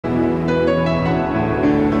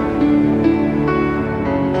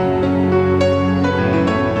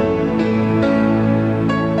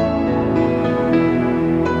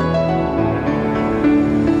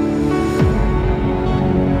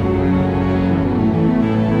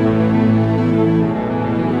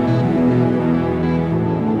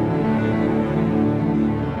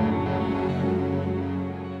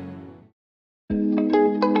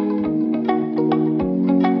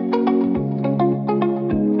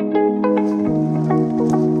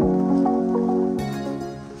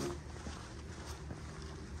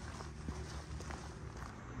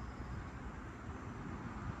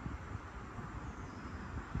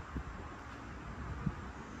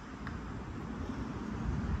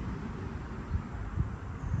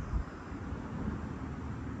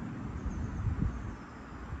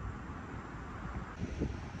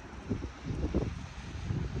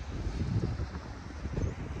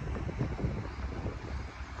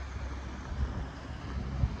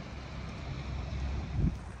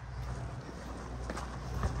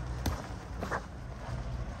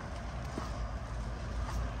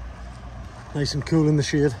Nice and cool in the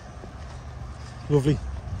shade. Lovely.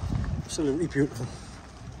 Absolutely beautiful.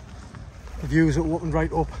 The views are opened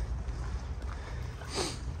right up.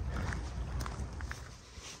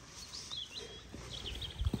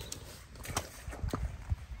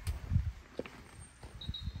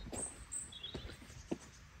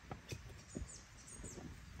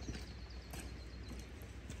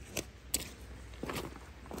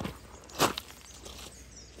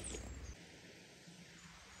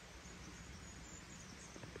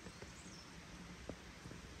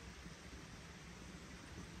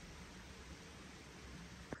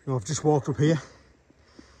 Now I've just walked up here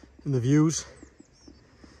and the views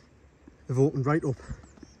have opened right up.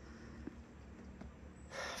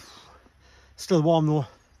 Still warm though,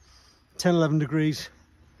 10-11 degrees,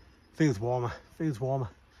 feels warmer.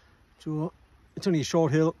 So it's only a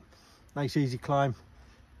short hill, nice easy climb.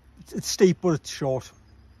 It's steep but it's short.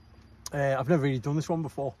 I've never really done this one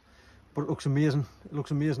before, but it looks amazing. It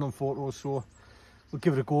looks amazing on photos, so we'll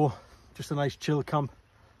give it a go. Just a nice chill camp.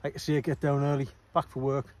 Like I say, get down early, back for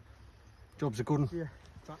work. Job's a good one. Yeah.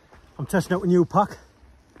 I'm testing out a new pack.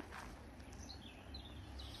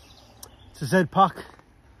 It's a Z pack,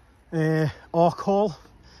 Arc Hall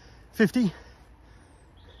 50.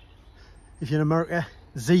 If you're in America,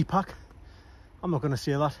 Z pack. I'm not going to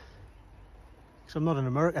say that because I'm not in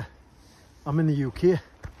America. I'm in the UK,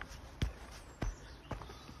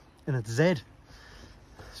 and it's Z.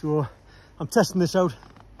 So I'm testing this out.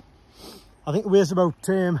 I think it weighs about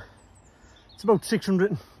it's about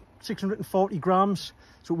 640 grams,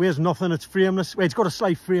 so it weighs nothing. It's frameless. Well, it's got a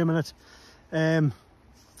slight frame in it.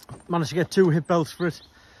 Managed to get 2 hip belts for it,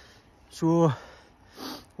 so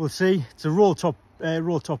we'll see. It's a roll top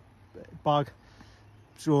bag,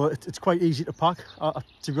 so it's quite easy to pack.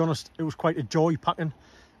 To be honest, it was quite a joy packing.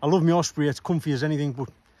 I love my Osprey, it's comfy as anything, but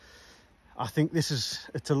I think it's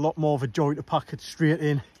a lot more of a joy to pack. It's straight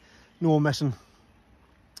in, no messing.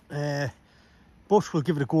 But we'll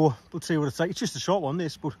give it a go. We'll see what it's like. It's just a short one,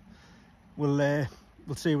 this, but we'll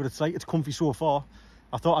see what it's like. It's comfy so far.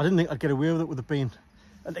 I didn't think I'd get away with it being,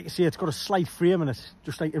 like I say, it's got a slight frame in it,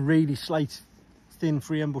 just like a really slight thin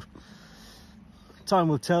frame, but time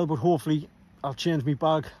will tell. But hopefully I'll change my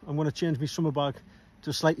bag. I'm going to change my summer bag to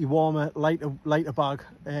a slightly warmer, lighter bag,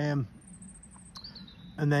 and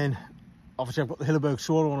then obviously I've got the Hilleberg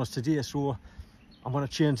Solo on us today, so I'm going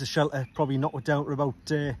to change the shelter, probably knock it down to about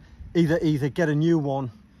either get a new one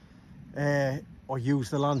or use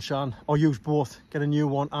the Lanshan, or use both, get a new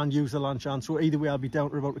one and use the Lanshan. So either way I'll be down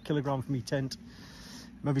to about 1 kilogram for me tent.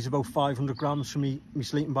 Maybe it's about 500 grams for me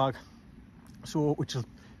sleeping bag, so which will,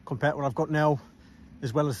 compared to what I've got now,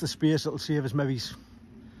 as well as the space, it'll save us maybe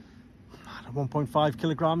 1.5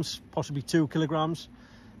 kilograms, possibly 2 kilograms.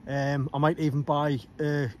 I might even buy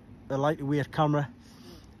a lighter weight camera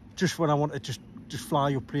just when I want to just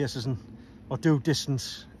fly up places or do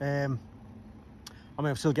distance. I mean,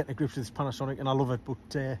 I'm still getting a grip with this Panasonic and I love it, but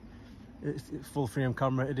it's full frame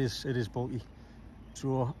camera, it is bulky.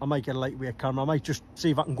 So I might get a lightweight camera. I might just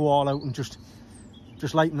see if I can go all out and just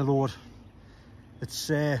lighten the load. It's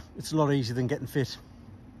a lot easier than getting fit.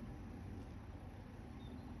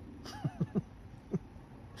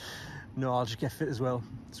 No, I'll just get fit as well.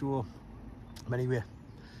 So anyway,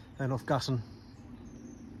 enough gassing.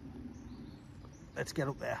 Let's get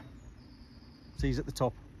up there. See's at the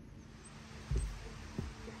top.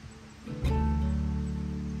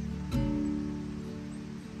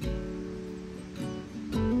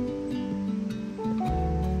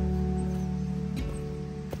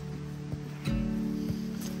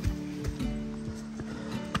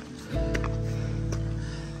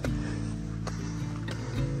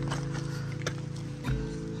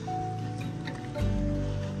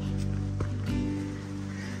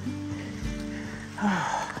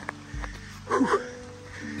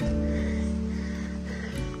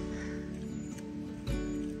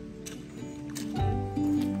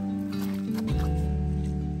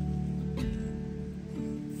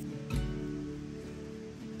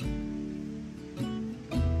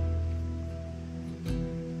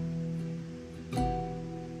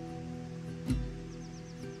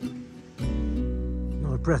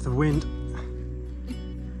 Breath of wind.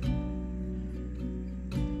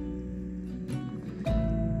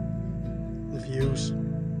 The views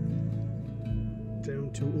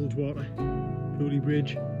down to Ullswater, Pooley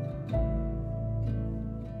Bridge.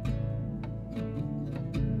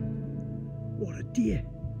 What a day!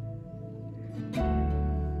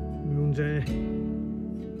 Moon's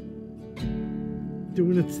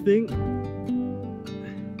doing its thing.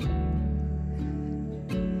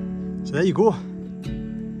 So there you go.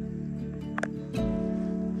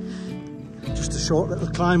 Just a short little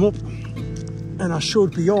climb up. and I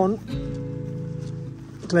should be on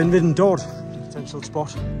Glenridden Dodd, potential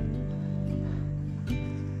spot. I'm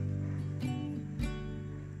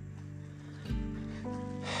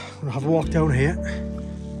gonna have a walk down here.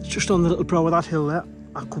 It's just on the little brow of that hill there.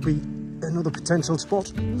 That could be another potential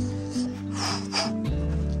spot.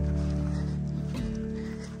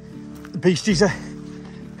 The beasties are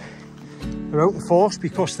out in force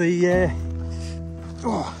because the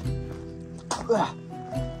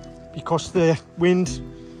wind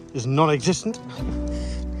is non-existent,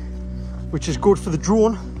 which is good for the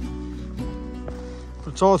drone,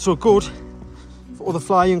 but it's also good for other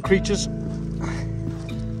flying creatures.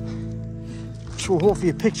 So hopefully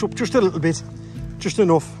it picks up just a little bit, just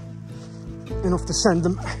enough to send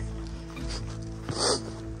them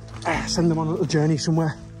on a little journey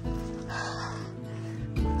somewhere.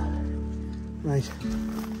 Right.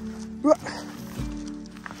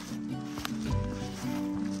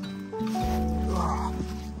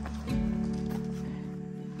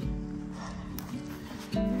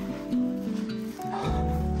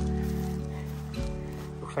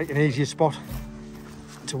 Looks like an easier spot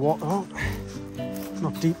to walk out.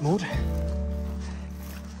 Not deep mud.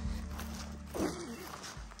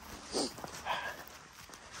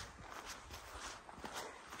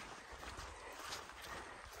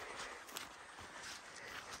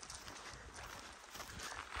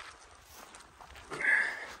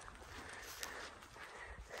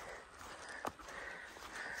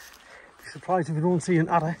 Surprised if we don't see an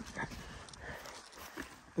adder.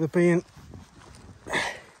 With it being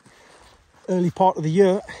early part of the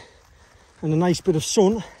year and a nice bit of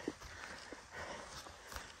sun.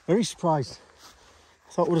 Very surprised.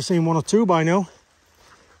 I thought we'd have seen one or two by now.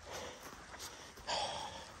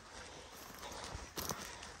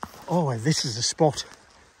 Oh, well, this is the spot.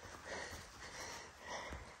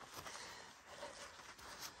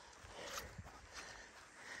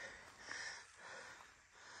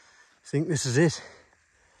 I think this is it.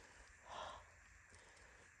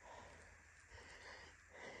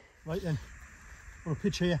 Right then, on a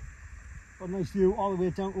pitch here. Got a nice view all the way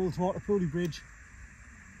down to Ullswater Pooley Bridge.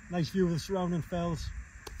 Nice view of the surrounding fells.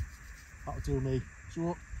 That'll do me.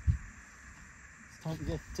 So it's time to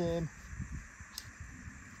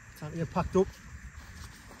get packed up.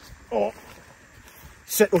 Or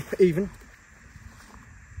set up even.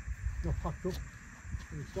 Not packed up.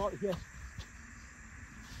 Haven't started yet.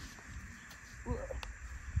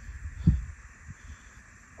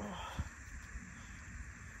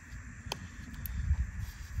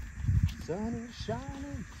 Sun is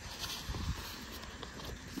shining.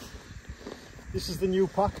 This is the new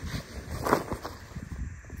pack.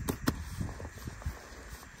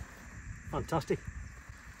 Fantastic.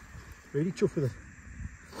 Really chuffed with it.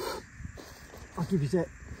 I'll give you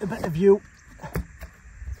a better view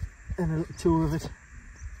and a little tour of it.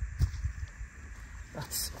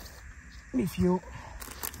 That's me view.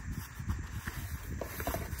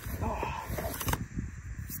 Oh.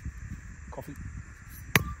 Coffee.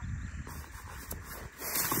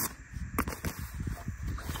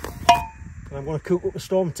 And I'm going to cook up a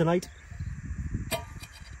storm tonight.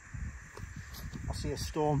 I see a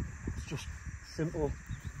storm. It's just simple,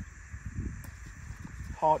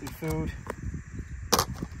 hearty food.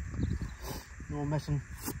 No messing.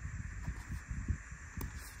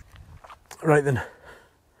 Right then. I'm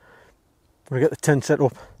going to get the tent set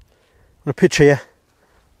up. I'm going to pitch here.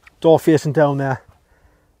 Door facing down there.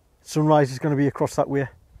 Sunrise is going to be across that way.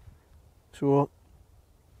 So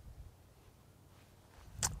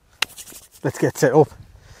let's get set up.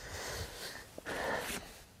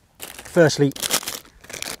 Firstly,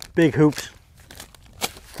 big hoops.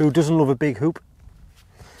 Who doesn't love a big hoop?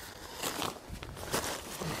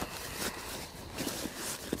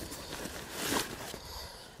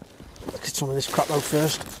 Let's get some of this crap out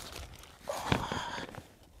first.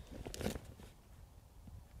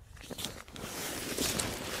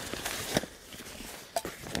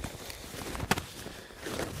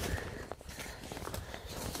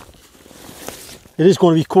 It is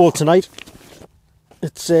going to be cold tonight.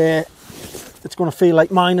 It's going to feel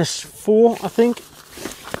like -4, I think.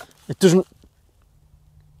 It doesn't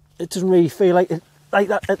really feel like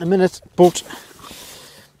that at the minute, but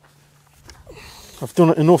I've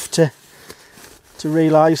done it enough to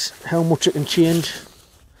realise how much it can change.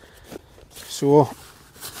 So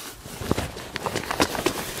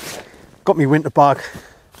got my winter bag.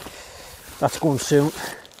 That's going soon.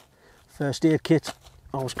 First aid kit.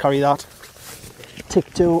 I always carry that.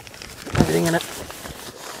 Tick tool, everything in it.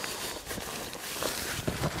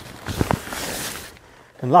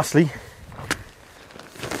 And lastly,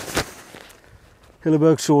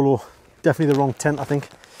 Hilleberg Solo. Definitely the wrong tent, I think.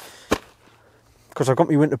 because I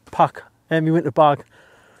got my winter pack and my winter bag.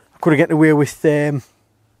 I could have gotten away with my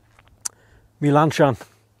Lanchan.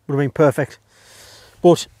 Would have been perfect.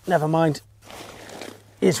 But never mind.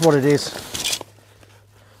 It's what it is.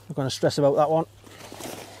 I'm not going to stress about that one.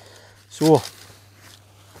 So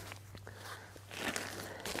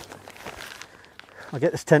I'll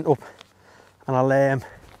get this tent up and I'll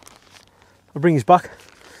bring his back.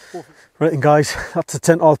 Right then guys, that's the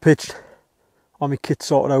tent all pitched. All my kit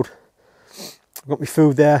sorted out. I've got my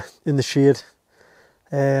food there in the shade.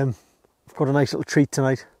 I've got a nice little treat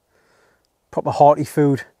tonight. Proper hearty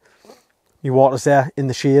food. My water's there in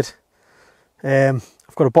the shade.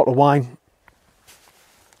 I've got a bottle of wine.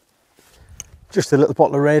 Just a little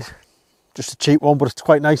bottle of red. Just a cheap one, but it's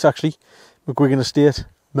quite nice actually. McGuigan Estate,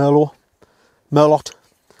 Merlot.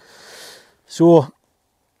 So,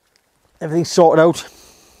 everything's sorted out.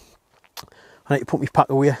 I need to put my pack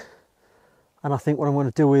away. And I think what I'm going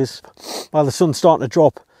to do is, while the sun's starting to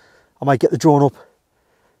drop, I might get the drone up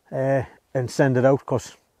and send it out,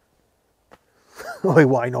 because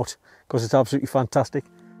why not? Because it's absolutely fantastic.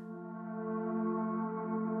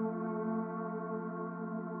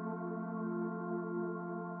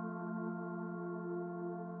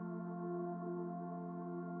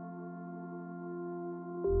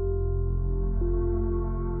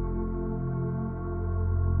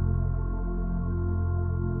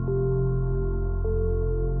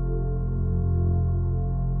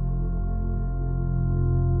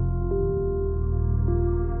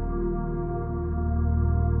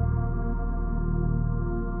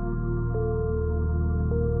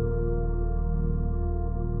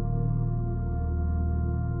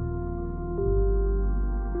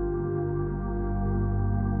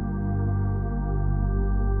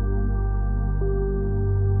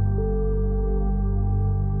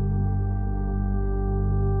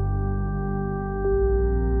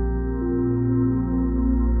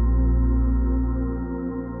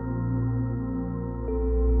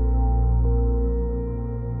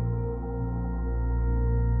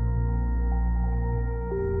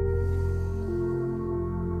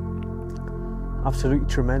 Absolutely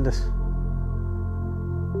tremendous.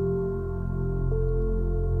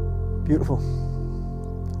 Beautiful.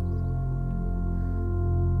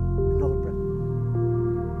 Another breath.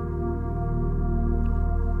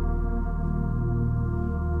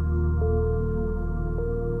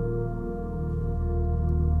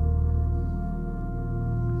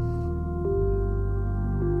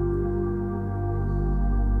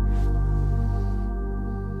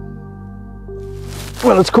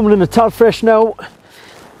 Well, it's coming in a tad fresh now.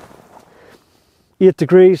 8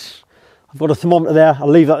 degrees. I've got a thermometer there. I'll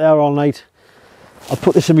leave that there all night. I'll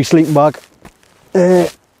put this in my sleeping bag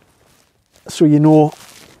so you know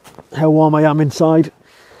how warm I am inside.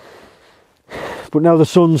 But now the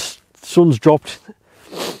sun's dropped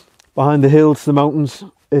behind the hills, the mountains.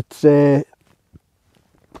 It's they're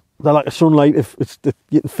like a sunlight. If it's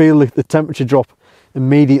you can feel the temperature drop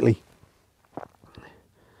immediately.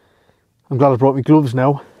 I'm glad I brought my gloves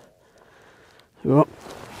now. But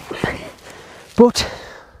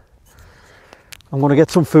I'm going to get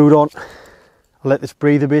some food on. I'll let this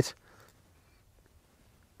breathe a bit.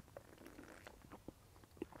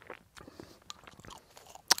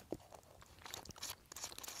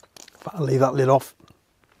 But I'll leave that lid off.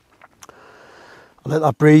 I'll let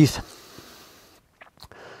that breathe.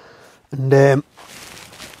 And I'm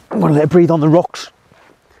going to let it breathe on the rocks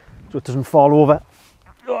so it doesn't fall over.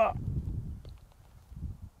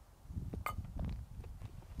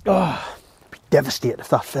 Oh, be devastated if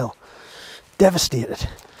that fell. Devastated.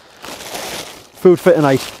 Food for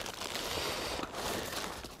tonight.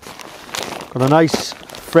 Got a nice,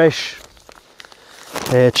 fresh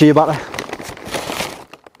chia batter.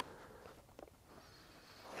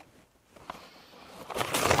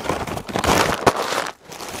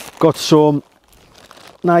 Got some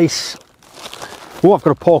nice. Oh, I've got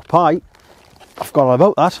a pork pie. I forgot all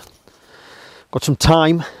about that. Got some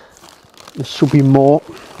thyme. There should be more.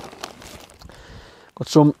 Got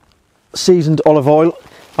some seasoned olive oil.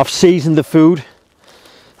 I've seasoned the food.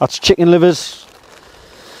 That's chicken livers,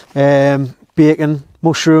 bacon,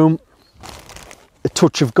 mushroom, a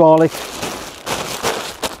touch of garlic.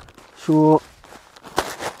 So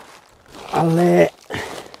I'll in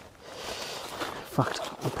fact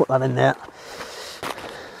I'll put that in there.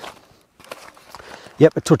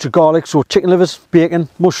 Yep, a touch of garlic. So chicken livers, bacon,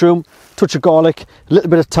 mushroom, touch of garlic, a little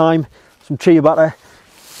bit of thyme, some chia batter.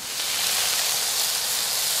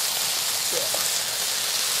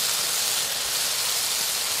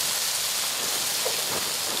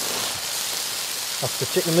 That's the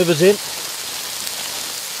chicken livers in.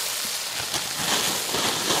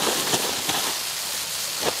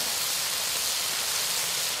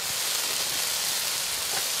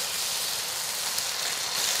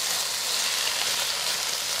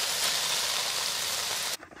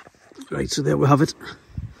 Right, so there we have it.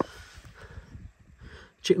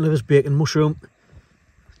 Chicken livers, bacon, mushroom,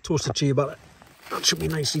 toasted chia batter. That should be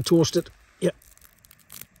nicely toasted. Yep.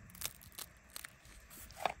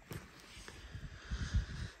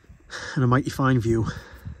 And a mighty fine view.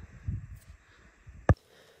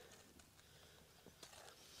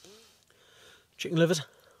 Chicken livers.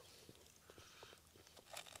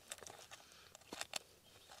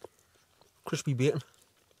 Crispy bacon.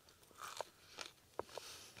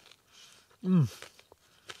 Mmm.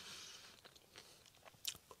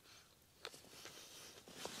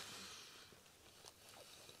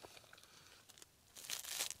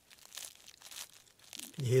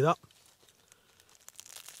 You hear that?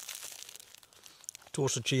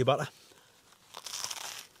 Toasted chia batter.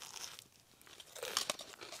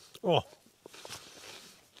 Oh.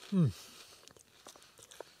 Mmm.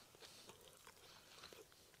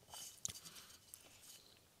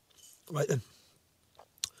 Right then.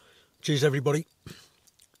 Cheers everybody.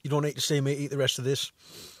 You don't need to see me eat the rest of this.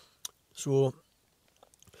 So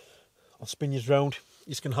I'll spin you round.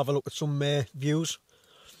 You can have a look at some views.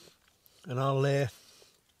 And I'll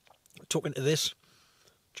tuck into this.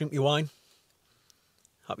 Drink your wine.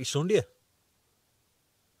 Happy Sunday.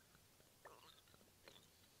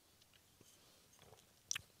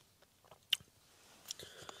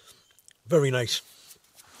 Very nice.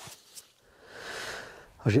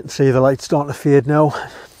 As you can see, the light's starting to fade now.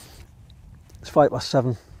 It's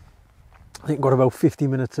 7:05. I think we've got about 50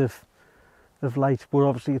 minutes of light, but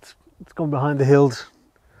obviously it's gone behind the hills.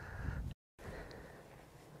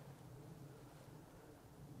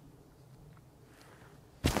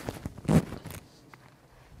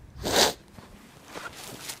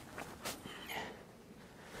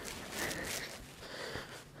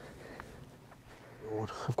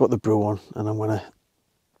 I've got the brew on and I'm going to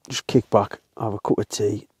just kick back, have a cup of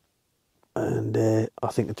tea, and I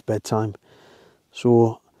think it's bedtime.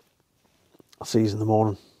 So I'll see you in the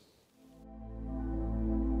morning.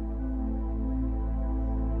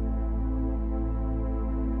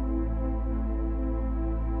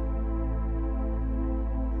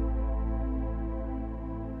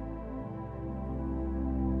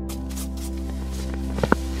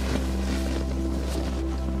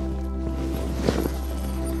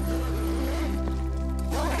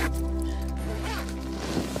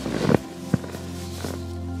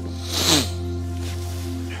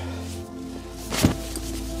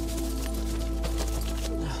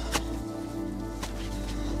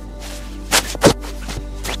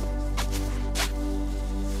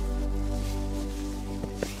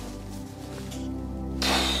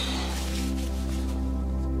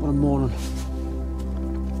 One morning.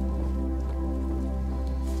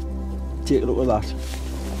 Take a look at that.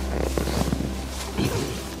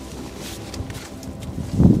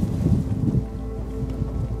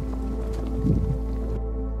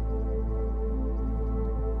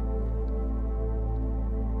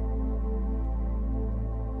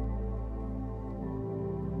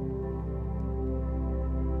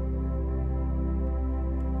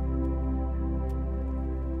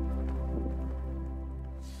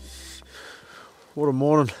 What a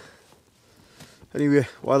morning. Anyway,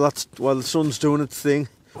 while the sun's doing its thing,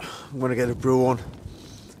 I'm gonna get a brew on,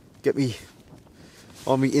 get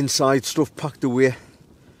all my inside stuff packed away.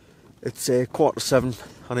 It's 7:15.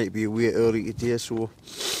 I need to be away early today, so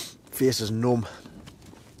face is numb.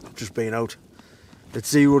 I've just been out. It's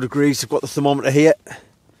 0 degrees. I've got the thermometer here,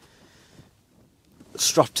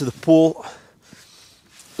 strapped to the pole.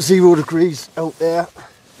 0 degrees out there,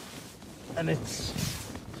 and it's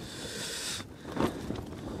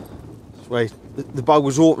right. The bag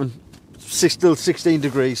was open. Still 16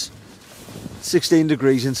 degrees. 16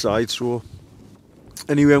 degrees inside. So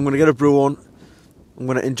anyway, I'm going to get a brew on. I'm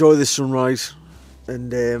going to enjoy this sunrise,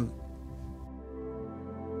 and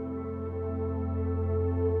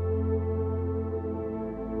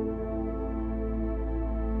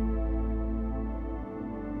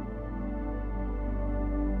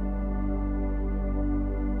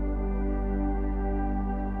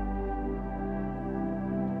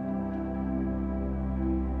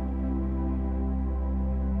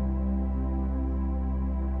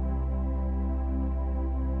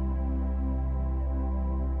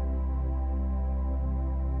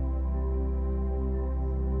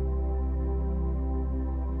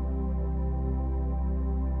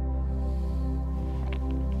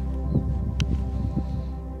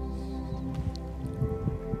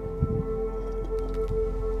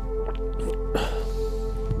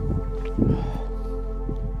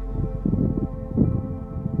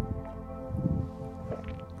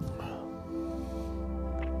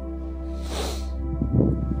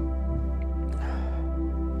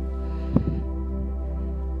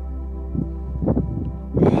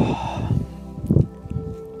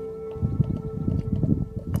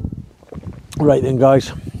Right then,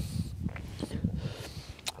 guys,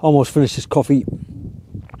 almost finished this coffee.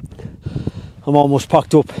 I'm almost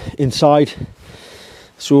packed up inside,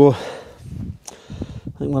 so I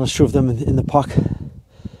think I'm going to shove them in the pack, and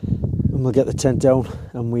we'll get the tent down,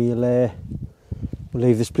 and we'll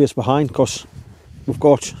leave this place behind, because we've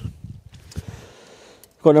got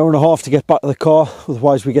an hour and a half to get back to the car,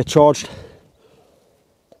 otherwise we get charged.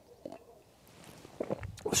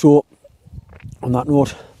 So on that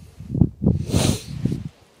note,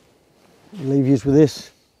 I'll leave you with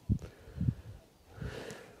this.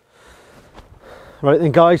 Right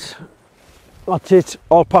then, guys, that's it,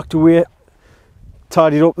 all packed away,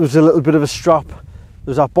 tidied up. There's a little bit of a strap,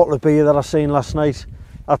 there's that bottle of beer that I seen last night,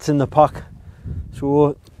 that's in the pack.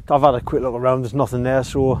 So I've had a quick look around, there's nothing there,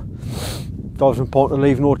 so that was important to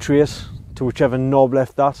leave no trace to whichever knob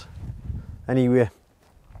left that. Anyway,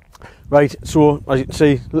 right, so as you can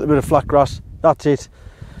see, a little bit of flat grass, that's it.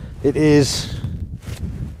 It is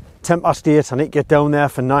 8:10. I need to get down there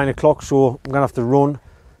for 9 o'clock, so I'm gonna have to run.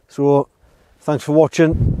 So thanks for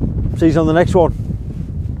watching, see you on the next one,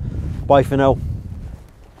 bye for now.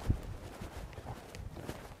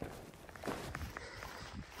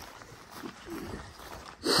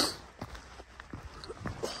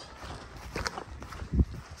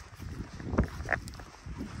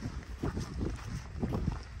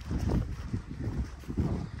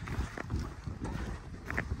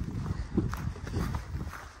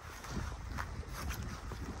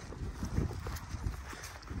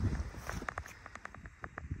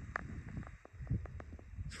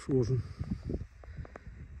 Frozen.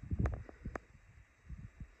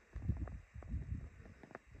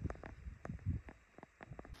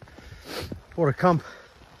 What a camp.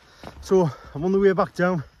 So I'm on the way back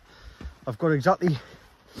down. I've got exactly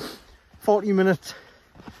 40 minutes.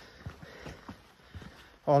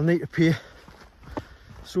 I'll need to pay,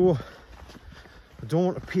 so I don't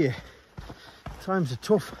want to pay. Times are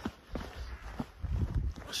tough,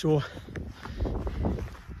 so I'm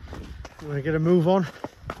going to get a move on.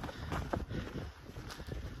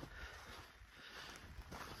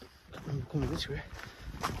 I'm coming this way.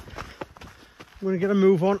 I'm going to get a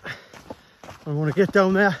move on. I want to get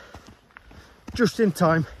down there just in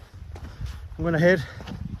time. I'm going to head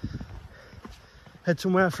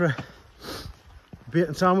somewhere for a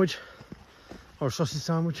bacon sandwich or a sausage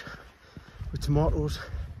sandwich with tomatoes.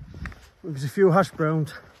 There's a few hash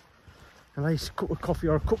browns, a nice cup of coffee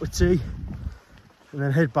or a cup of tea, and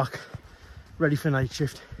then head back ready for night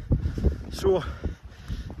shift. So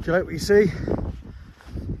if you like what you see,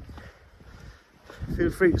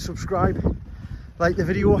 feel free to subscribe, like the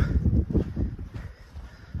video,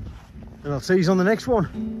 and I'll see you on the next one.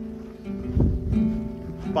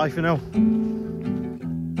 Bye for now.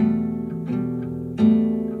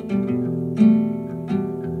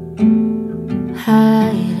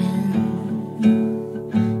 Hiding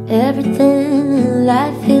everything in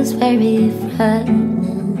life feels very fragile.